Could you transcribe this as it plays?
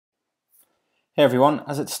Hey everyone,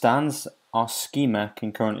 as it stands, our schema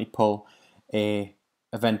can currently pull a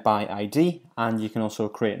event by ID, and you can also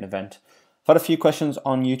create an event. I've had a few questions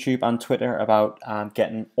on YouTube and Twitter about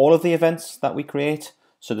getting all of the events that we create.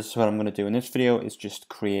 So this is what I'm going to do in this video, is just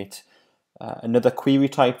create another query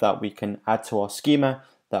type that we can add to our schema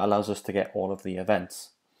that allows us to get all of the events.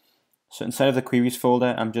 So inside of the queries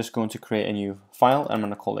folder, I'm just going to create a new file. I'm going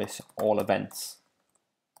to call this allevents.js.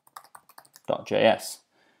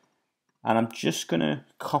 And I'm just going to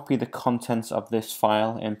copy the contents of this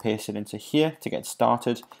file and paste it into here to get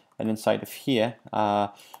started. And inside of here,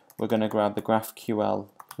 we're going to grab the GraphQL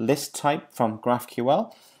list type from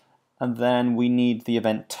GraphQL. And then we need the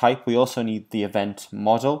event type. We also need the event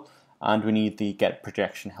model. And we need the get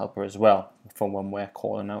projection helper as well for when we're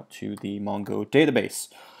calling out to the Mongo database.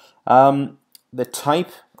 The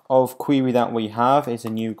type of query that we have is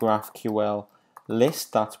a new GraphQL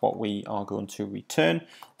list. That's what we are going to return.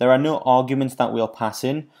 There are no arguments that we'll pass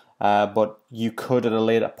in, but you could at a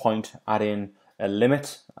later point add in a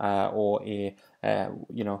limit or a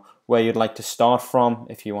where you'd like to start from.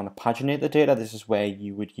 If you want to paginate the data, this is where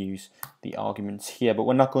you would use the arguments here, but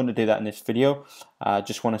we're not going to do that in this video.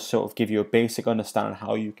 Just want to sort of give you a basic understanding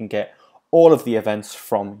how you can get all of the events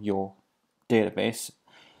from your database.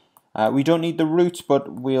 We don't need the root,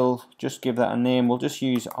 but we'll just give that a name. We'll just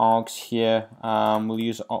use args here. We'll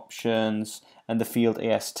use options and the field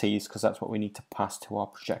ASTs because that's what we need to pass to our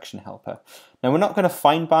projection helper. Now we're not going to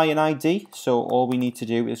find by an ID, so all we need to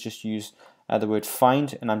do is just use the word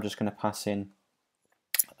find, and I'm just going to pass in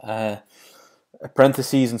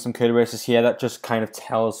parentheses and some curly braces here. That just kind of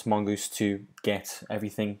tells Mongoose to get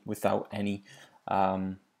everything without any.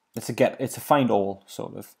 It's a find all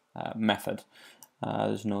sort of method.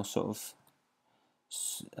 There's no sort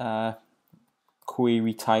of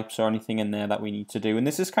query types or anything in there that we need to do. And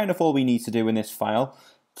this is kind of all we need to do in this file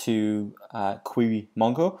to query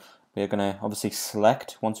Mongo. We're going to obviously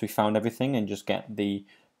select once we found everything and just get the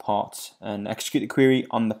parts and execute the query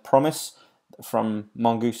on the promise from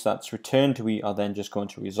Mongoose that's returned. We are then just going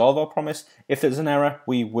to resolve our promise. If there's an error,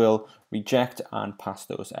 we will reject and pass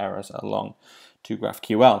those errors along to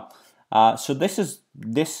GraphQL. So this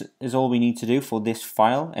is all we need to do for this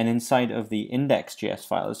file, and inside of the index.js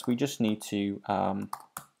files, we just need to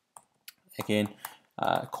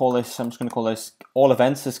call this. I'm just going to call this all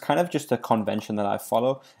events. It's kind of just a convention that I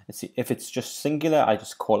follow. If it's just singular, I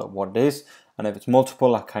just call it what it is, and if it's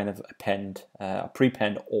multiple, I kind of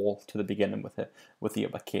prepend all to the beginning with the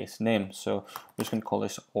uppercase name. So we're just going to call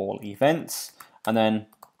this all events, and then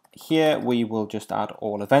here we will just add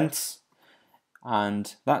all events.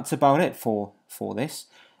 And that's about it for this.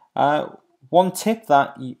 One tip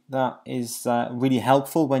that is really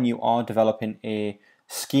helpful when you are developing a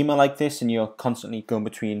schema like this and you're constantly going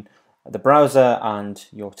between the browser and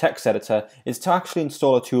your text editor is to actually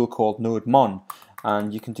install a tool called Node.js.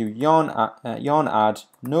 And you can do yarn add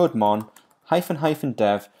nodemon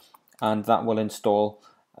 --dev, and that will install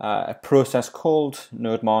a process called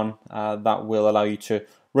nodemon that will allow you to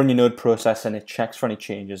run your node process, and it checks for any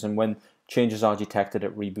changes, and when changes are detected,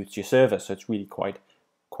 it reboots your server. So it's really quite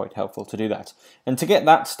helpful to do that. And to get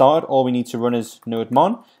that started, all we need to run is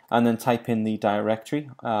nodemon and then type in the directory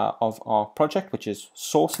of our project, which is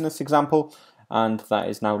source in this example, and that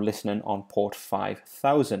is now listening on port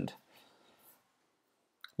 5000.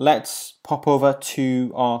 Let's pop over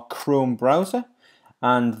to our Chrome browser,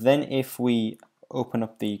 and then if we open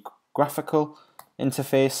up the graphical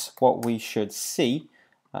interface, what we should see,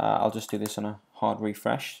 I'll just do this on a hard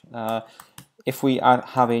refresh. If we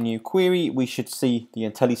have a new query, we should see the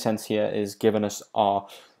IntelliSense here is giving us our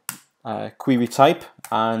query type,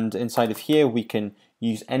 and inside of here we can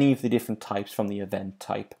use any of the different types from the event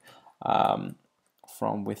type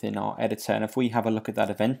from within our editor. And if we have a look at that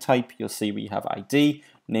event type, you'll see we have ID,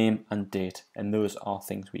 name, and date, and those are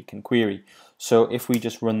things we can query. So if we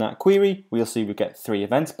just run that query, we'll see we get 3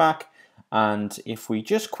 events back. And if we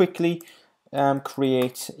just quickly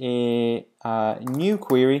create a new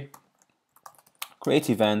query, create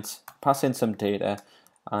event, pass in some data,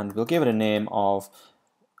 and we'll give it a name of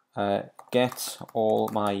get all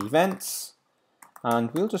my events,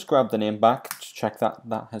 and we'll just grab the name back to check that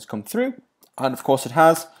that has come through, and of course it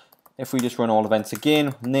has. If we just run all events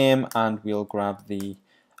again, name, and we'll grab the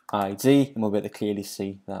ID, and we'll be able to clearly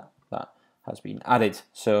see that that has been added.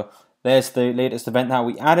 So there's the latest event that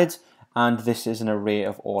we added, and this is an array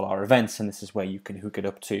of all our events, and this is where you can hook it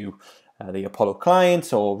up to the Apollo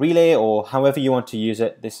client or Relay or however you want to use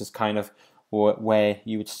it. This is kind of where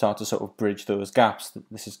you would start to sort of bridge those gaps.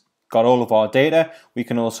 This has got all of our data. We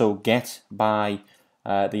can also get by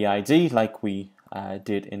the ID like we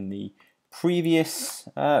did in the previous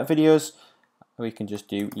videos. we can just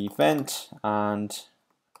do event, and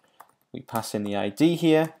we pass in the ID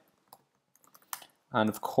here, and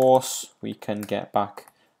of course we can get back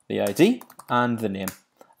the ID and the name,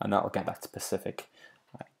 and that'll get that specific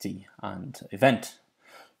ID and event.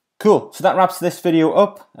 Cool, so that wraps this video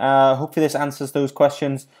up. Hopefully this answers those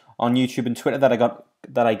questions on YouTube and Twitter that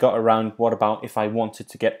I got around what about if I wanted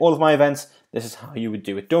to get all of my events. This is how you would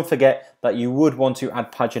do it. Don't forget that you would want to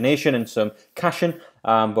add pagination and some caching,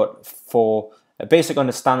 but for a basic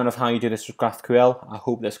understanding of how you do this with GraphQL, I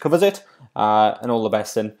hope this covers it, and all the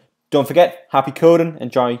best. And don't forget, happy coding,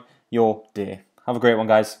 enjoy your day. Have a great one,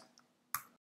 guys.